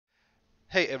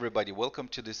Hey everybody, welcome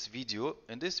to this video.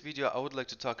 In this video, I would like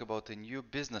to talk about a new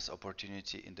business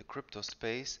opportunity in the crypto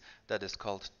space that is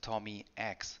called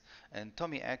TomiEX. And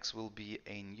TomiEX will be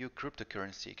a new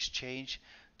cryptocurrency exchange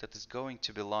that is going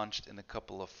to be launched in a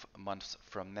couple of months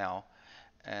from now.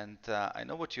 And I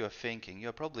know what you are thinking.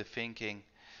 You're probably thinking,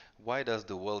 why does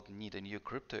the world need a new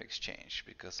crypto exchange?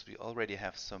 Because we already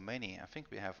have so many. I think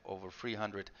we have over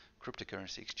 300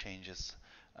 cryptocurrency exchanges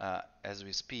as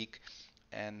we speak.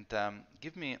 And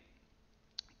give me a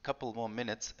couple more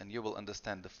minutes and you will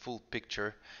understand the full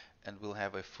picture and we'll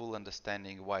have a full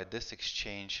understanding why this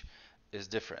exchange is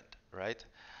different, right?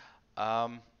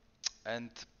 Um, and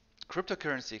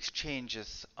cryptocurrency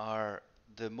exchanges are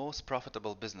the most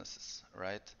profitable businesses,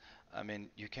 right? I mean,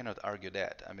 you cannot argue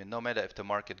that. I mean, no matter if the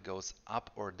market goes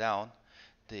up or down,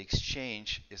 the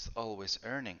exchange is always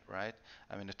earning, right?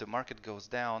 I mean, if the market goes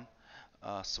down,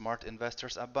 smart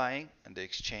investors are buying and the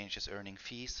exchange is earning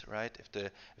fees, right? If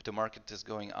the market is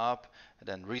going up,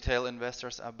 then retail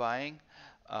investors are buying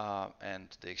and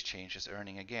the exchange is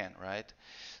earning again, right?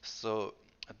 So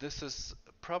this is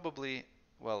probably,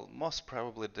 well, most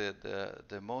probably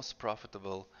the most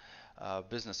profitable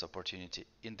business opportunity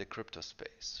in the crypto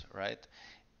space, right?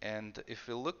 And if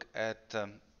we look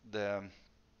the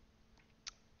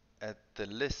at the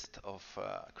list of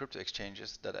crypto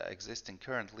exchanges that are existing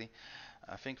currently,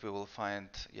 I think we will find,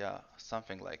 yeah,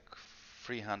 something like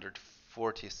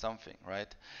 340 something,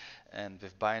 right? And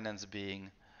with Binance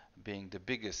being the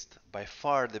biggest, by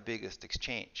far the biggest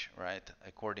exchange, right?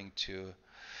 According to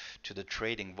the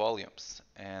trading volumes.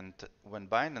 And when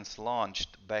Binance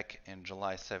launched back in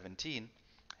July 17,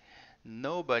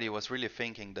 nobody was really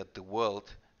thinking that the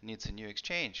world needs a new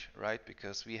exchange, right?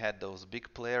 Because we had those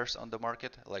big players on the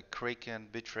market like Kraken,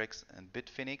 Bittrex, and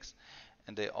Bitfinex,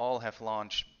 and they all have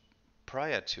launched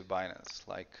prior to Binance,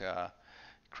 like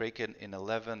Kraken in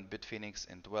 11, Bitfinex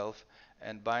in 12,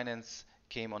 and Binance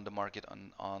came on the market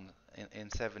in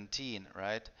 17,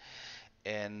 right?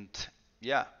 And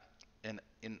yeah,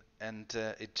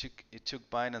 it took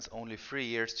Binance only 3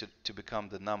 years to become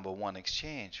the number one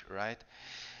exchange, right?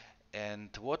 And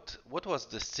what was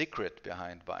the secret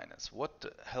behind Binance? What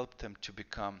helped them to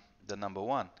become the number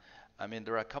one? I mean,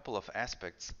 there are a couple of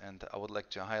aspects, and I would like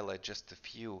to highlight just a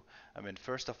few. I mean,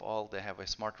 first of all, they have a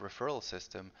smart referral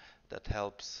system that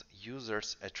helps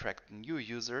users attract new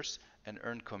users and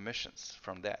earn commissions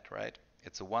from that, right?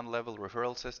 It's a one-level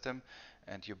referral system,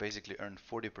 and you basically earn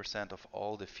 40% of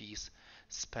all the fees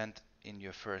spent in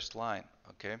your first line,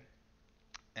 okay?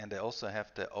 And they also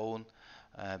have their own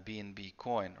BNB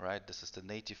coin, right? This is the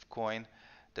native coin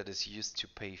that is used to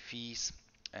pay fees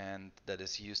and that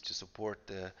is used to support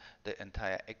the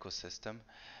entire ecosystem.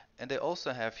 And they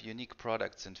also have unique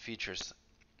products and features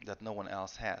that no one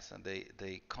else has, and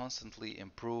they constantly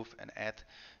improve and add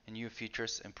new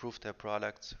features, improve their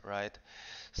products, right?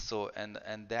 So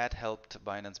and that helped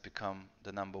Binance become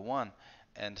the number one.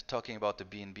 And talking about the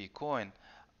BNB coin,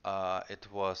 it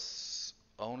was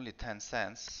only 10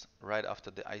 cents right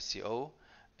after the ICO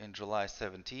in July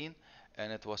 17,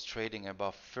 and it was trading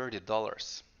above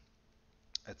 $30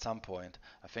 at some point.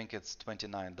 I think it's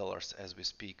 $29 as we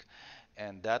speak,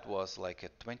 and that was like a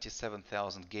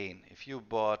 27,000 gain. If you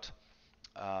bought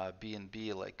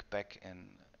BNB like back in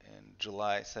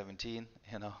July 17,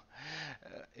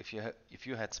 if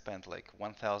you had spent like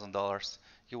 $1,000,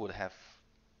 you would have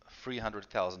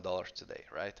 $300,000 today,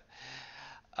 right?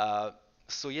 Uh,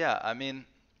 so yeah, I mean,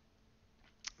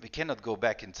 we cannot go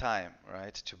back in time,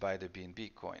 right, to buy the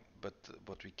BNB coin. But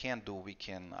what we can do, we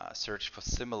can search for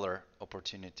similar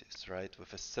opportunities, right,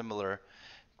 with a similar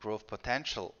growth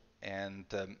potential. And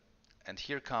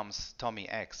here comes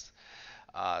TomiEX.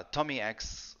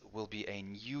 TomiEX will be a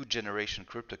new generation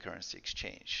cryptocurrency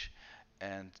exchange,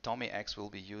 and TomiEX will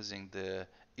be using the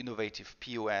innovative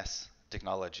POS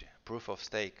technology, proof of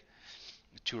stake,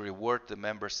 to reward the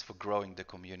members for growing the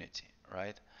community,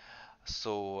 right?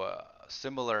 So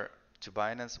similar to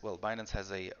Binance, well, Binance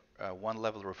has a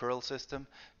one-level referral system,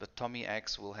 but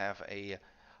TomiEX will have a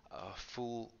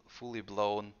fully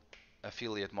blown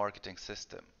affiliate marketing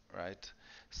system, right?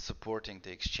 Supporting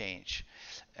the exchange,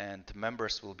 and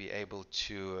members will be able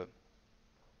to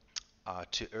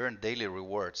earn daily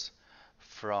rewards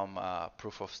from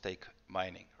proof of stake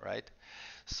mining, right?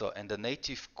 So, and the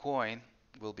native coin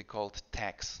will be called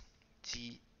TEX,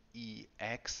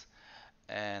 TEX,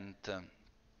 and um,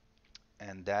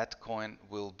 and that coin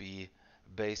will be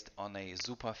based on a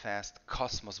super fast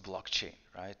Cosmos blockchain,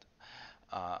 right?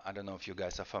 I don't know if you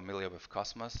guys are familiar with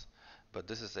Cosmos, but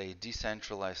this is a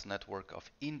decentralized network of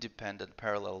independent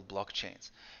parallel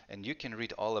blockchains, and you can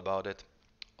read all about it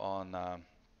on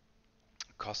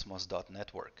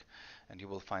cosmos.network, and you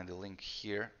will find the link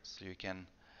here so you can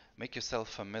make yourself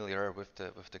familiar with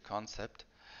the concept,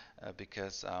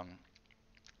 because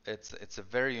it's a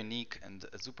very unique and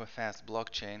a super fast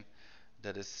blockchain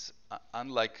that is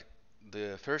unlike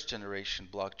the first generation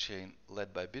blockchain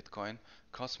led by Bitcoin.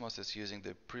 Cosmos is using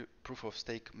the proof of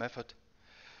stake method,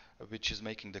 which is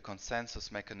making the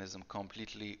consensus mechanism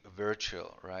completely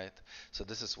virtual, right? So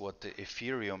this is what the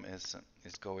Ethereum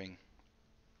is going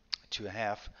to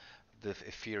have with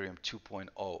Ethereum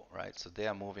 2.0, right? So they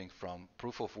are moving from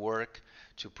proof of work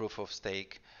to proof of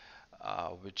stake,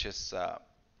 which is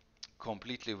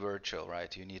completely virtual,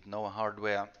 right? You need no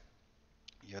hardware.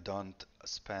 You don't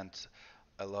spend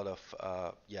a lot of,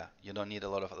 you don't need a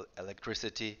lot of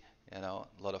electricity, a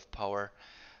lot of power.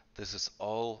 This is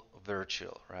all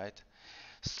virtual, right?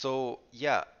 So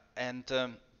yeah, and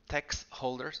TEX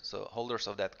holders, so holders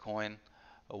of that coin,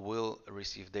 will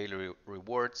receive daily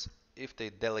rewards if they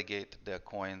delegate their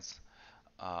coins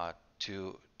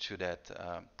to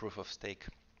that proof of stake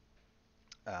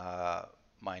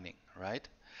mining, right?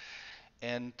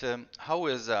 And how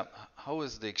is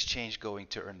the exchange going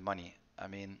to earn money? I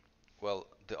mean, well,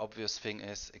 the obvious thing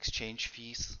is exchange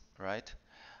fees, right?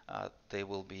 They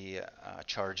will be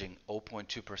charging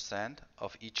 0.2%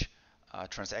 of each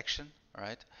transaction,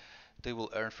 right? They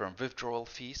will earn from withdrawal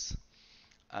fees.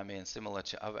 I mean, similar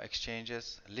to other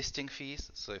exchanges, listing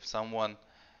fees. So if someone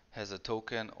has a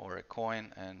token or a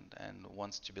coin and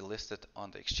wants to be listed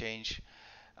on the exchange,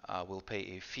 will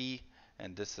pay a fee,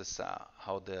 and this is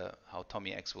how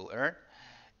TomiEX will earn.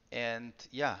 And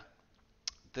yeah,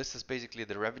 this is basically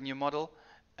the revenue model.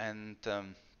 And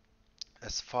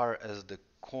as far as the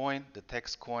coin, the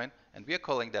TEX coin, and we are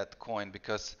calling that coin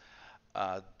because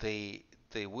they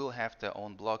will have their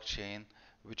own blockchain,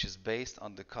 which is based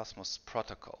on the Cosmos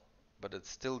protocol, but it's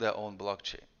still their own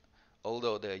blockchain,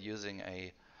 although they're using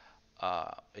a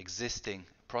existing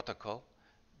protocol,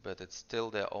 but it's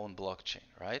still their own blockchain,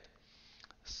 right?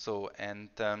 So, and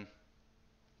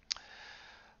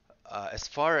as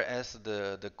far as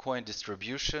the coin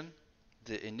distribution,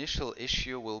 the initial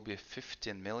issue will be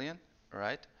 15 million,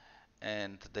 right?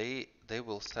 And they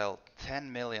will sell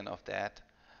 10 million of that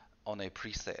on a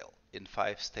pre-sale in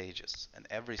 5 stages, and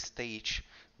every stage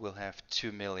will have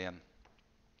 2 million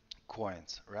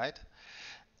coins, right?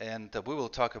 And we will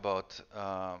talk about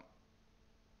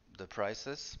the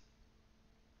prices.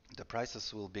 The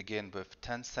prices will begin with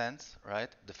 10 cents, right?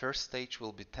 The first stage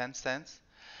will be 10 cents,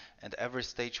 and every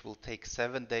stage will take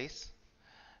 7 days,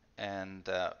 and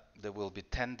there will be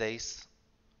 10 days,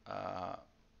 a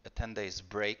 10 days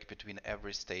break between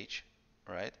every stage,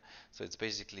 right? So it's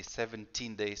basically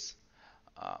 17 days.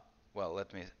 Uh, well,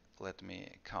 let me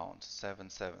count. 7,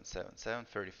 7, 7, 7,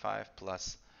 35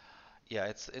 plus. Yeah,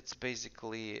 it's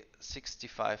basically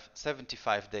 65,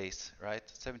 75 days, right?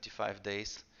 75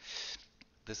 days.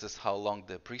 This is how long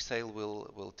the pre-sale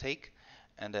will take.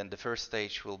 And then the first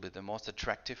stage will be the most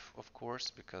attractive, of course,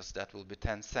 because that will be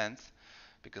 10 cents.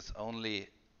 Because only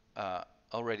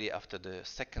already after the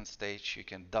second stage you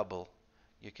can double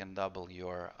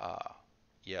your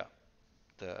yeah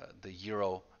the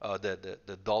euro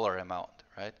the dollar amount,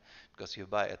 right? Because you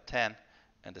buy at 10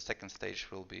 and the second stage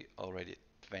will be already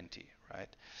 20, right?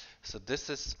 So this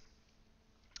is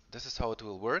how it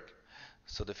will work.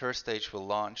 So the first stage will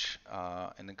launch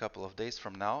in a couple of days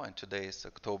from now, and today is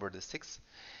October the 6th.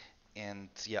 And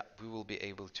yeah, we will be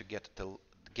able to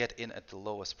get in at the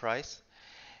lowest price.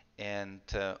 And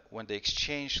when the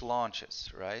exchange launches,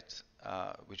 right,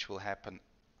 which will happen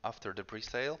after the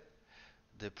pre-sale,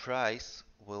 the price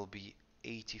will be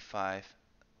 85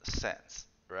 cents,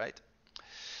 right?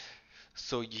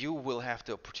 So you will have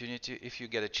the opportunity, if you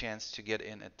get a chance to get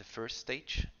in at the first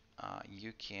stage,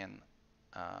 you can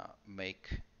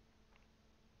make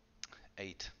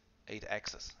eight eight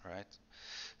X's, right?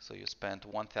 So you spend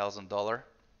 $1,000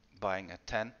 buying at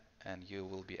 10, and you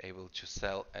will be able to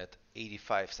sell at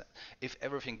 85 cents if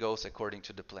everything goes according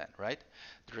to the plan, right?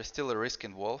 There is still a risk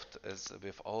involved, as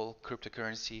with all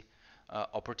cryptocurrency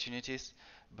opportunities,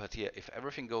 but yeah, if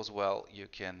everything goes well, you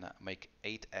can make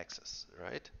 8x's,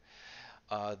 right?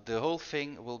 The whole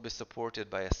thing will be supported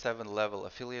by a 7-level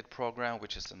affiliate program,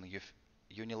 which is an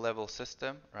uni-level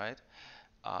system, right?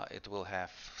 It will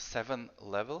have 7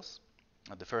 levels.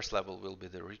 The first level will be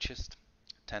the richest,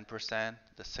 10%.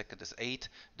 The second is 8,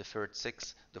 the third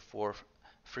 6, the fourth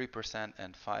 3%,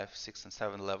 and 5, 6, and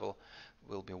 7 level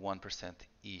will be 1%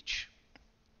 each.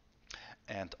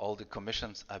 And all the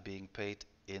commissions are being paid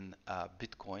in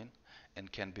Bitcoin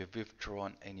and can be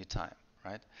withdrawn anytime,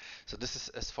 right? So this is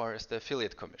as far as the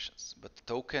affiliate commissions. But the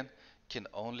token can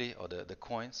only, or the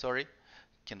coin, sorry,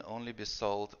 can only be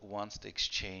sold once the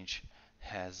exchange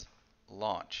has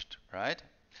launched, right?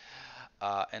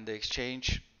 And the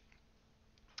exchange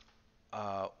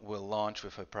will launch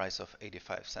with a price of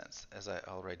 85 cents, as I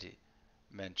already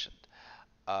mentioned.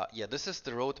 Yeah, this is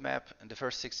the roadmap. In the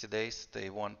first 60 days, they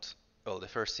want, well, the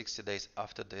first 60 days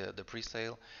after the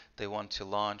pre-sale, they want to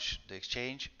launch the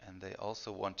exchange, and they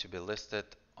also want to be listed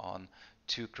on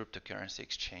 2 cryptocurrency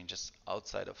exchanges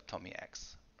outside of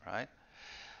TomiEX, right?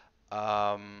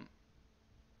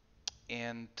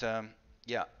 And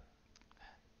yeah,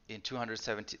 in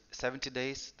 270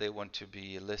 days, they want to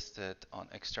be listed on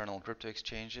external crypto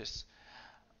exchanges.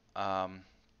 Um,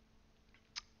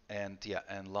 and yeah,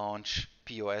 and launch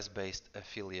POS-based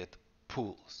affiliate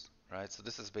pools, right? So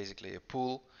this is basically a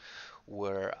pool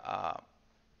where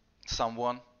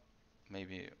someone,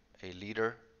 maybe a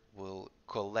leader, will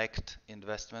collect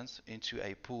investments into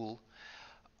a pool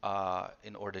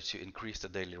in order to increase the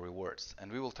daily rewards.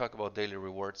 And we will talk about daily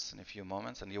rewards in a few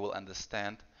moments, and you will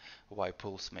understand why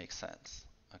pools make sense.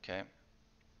 Okay.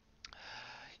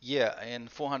 Yeah, in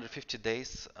 450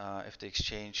 days, if the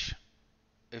exchange,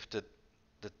 if the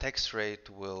tax rate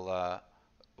will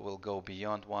go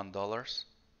beyond $1.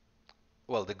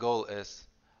 Well, the goal is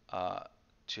uh,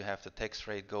 to have the tax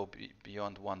rate go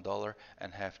beyond $1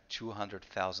 and have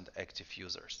 200,000 active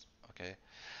users. Okay.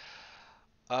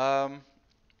 Um,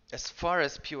 as far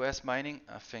as POS mining,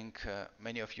 I think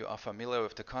many of you are familiar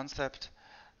with the concept,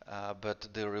 but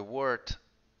the reward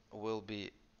will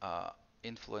be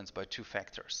influenced by 2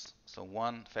 factors. So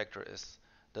one factor is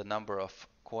the number of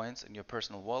coins in your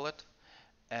personal wallet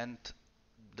and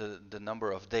the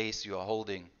number of days you are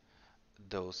holding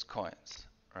those coins,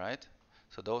 right?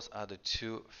 So those are the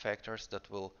 2 factors that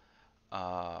will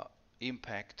uh,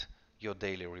 impact your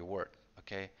daily reward,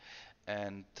 okay?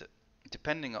 And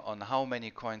depending on how many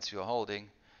coins you're holding,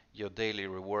 your daily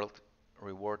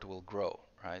reward will grow,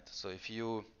 right? So if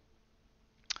you,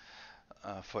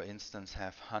 for instance,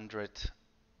 have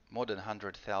more than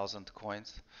 100,000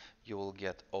 coins, you will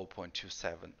get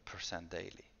 0.27%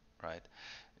 daily, right?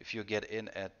 If you get in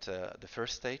at the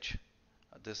first stage,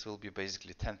 this will be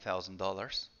basically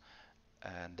 $10,000,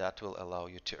 and that will allow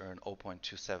you to earn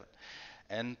 0.27.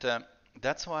 And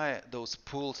that's why those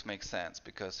pools make sense,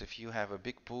 because if you have a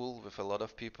big pool with a lot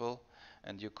of people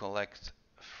and you collect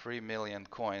 3 million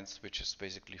coins, which is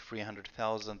basically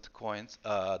 300,000 coins,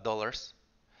 dollars,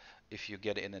 if you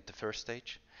get in at the first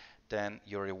stage, then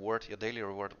your reward, your daily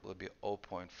reward will be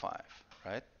 0.5,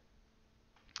 right?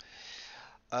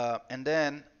 And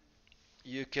then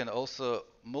you can also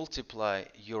multiply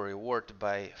your reward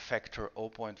by factor zero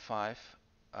point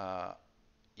 0.5,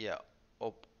 yeah,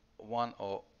 1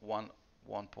 or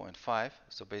 1.5.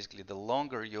 So basically, the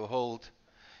longer you hold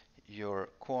your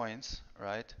coins,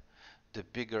 right, the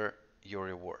bigger your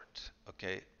reward.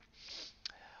 Okay.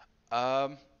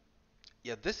 Um,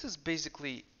 yeah, this is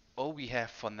basically all we have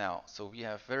for now. So we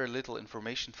have very little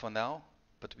information for now,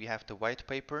 but we have the white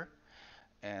paper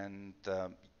and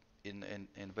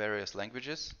in various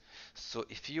languages. So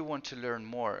if you want to learn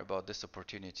more about this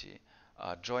opportunity,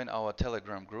 join our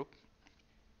Telegram group,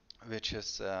 which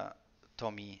is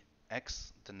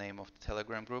TomiEX, the name of the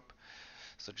Telegram group.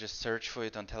 So just search for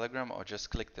it on Telegram or just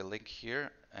click the link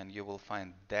here and you will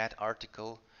find that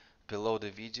article below the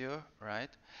video, right?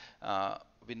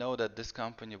 We know that this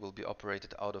company will be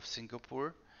operated out of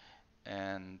Singapore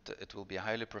and it will be a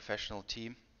highly professional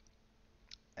team,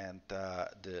 and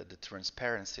the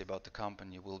transparency about the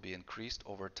company will be increased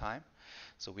over time.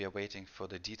 So we are waiting for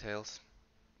the details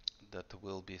that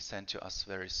will be sent to us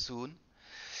very soon.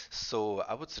 So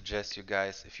I would suggest you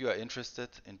guys, if you are interested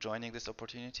in joining this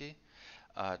opportunity,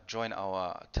 join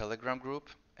our Telegram group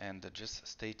and just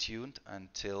stay tuned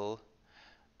until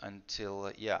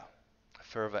yeah,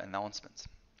 further announcements.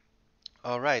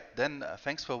 All right, then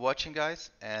thanks for watching, guys.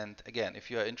 And again,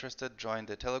 if you are interested, join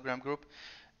the Telegram group.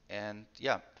 And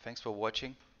yeah, thanks for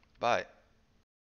watching. Bye.